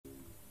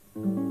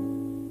The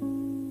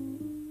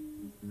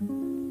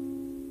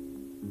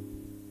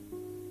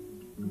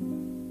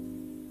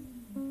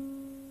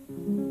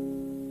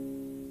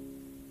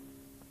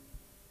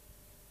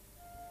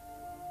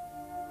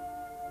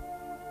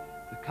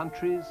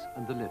countries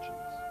and the legends.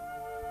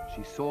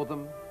 She saw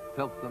them,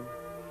 felt them,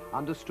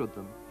 understood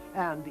them,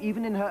 and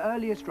even in her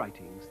earliest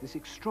writings, this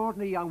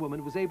extraordinary young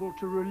woman was able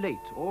to relate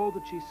all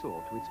that she saw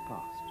to its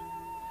past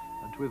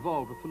and to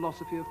evolve a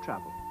philosophy of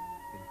travel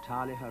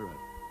entirely her own.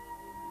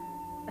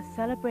 A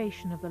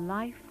celebration of the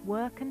life,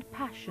 work and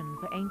passion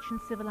for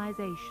ancient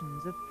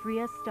civilizations of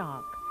Freya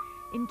Stark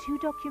in 2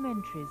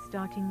 documentaries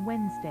starting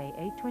Wednesday,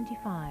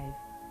 8:25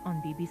 on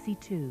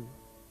BBC2.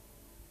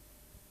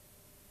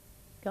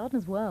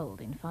 Gardener's World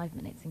in 5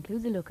 minutes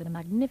includes a look at a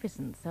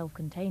magnificent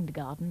self-contained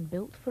garden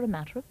built for a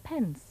matter of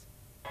pence.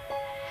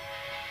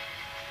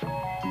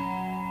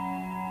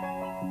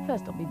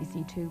 First on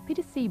BBC2,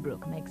 Peter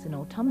Seabrook makes an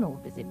autumnal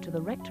visit to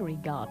the rectory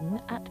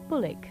garden at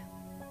Bullock.